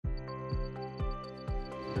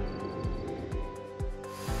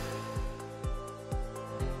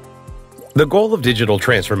The goal of digital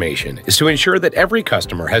transformation is to ensure that every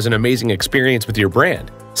customer has an amazing experience with your brand,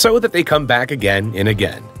 so that they come back again and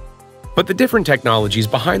again. But the different technologies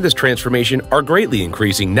behind this transformation are greatly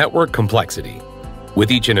increasing network complexity. With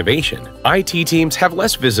each innovation, IT teams have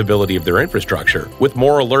less visibility of their infrastructure, with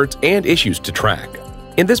more alerts and issues to track.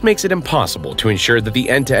 And this makes it impossible to ensure that the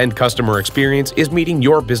end-to-end customer experience is meeting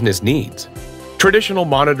your business needs. Traditional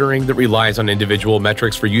monitoring that relies on individual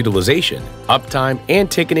metrics for utilization, uptime, and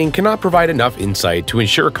ticketing cannot provide enough insight to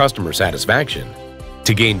ensure customer satisfaction.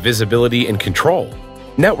 To gain visibility and control,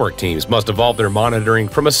 network teams must evolve their monitoring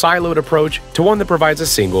from a siloed approach to one that provides a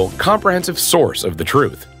single, comprehensive source of the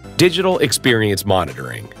truth: digital experience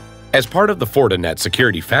monitoring. As part of the Fortinet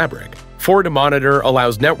security fabric, FortiMonitor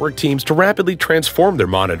allows network teams to rapidly transform their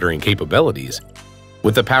monitoring capabilities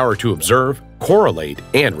with the power to observe, correlate,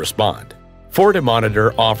 and respond.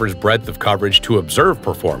 FortiMonitor offers breadth of coverage to observe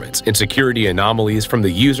performance and security anomalies from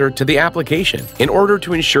the user to the application in order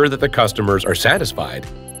to ensure that the customers are satisfied,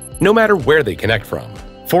 no matter where they connect from.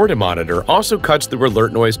 FortiMonitor also cuts through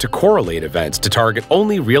alert noise to correlate events to target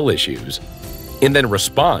only real issues, and then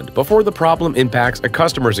respond before the problem impacts a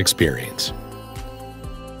customer's experience.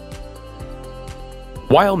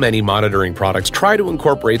 While many monitoring products try to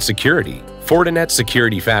incorporate security, Fortinet's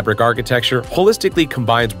security fabric architecture holistically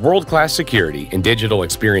combines world-class security and digital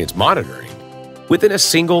experience monitoring within a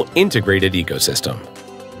single integrated ecosystem.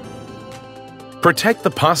 Protect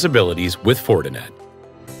the possibilities with Fortinet.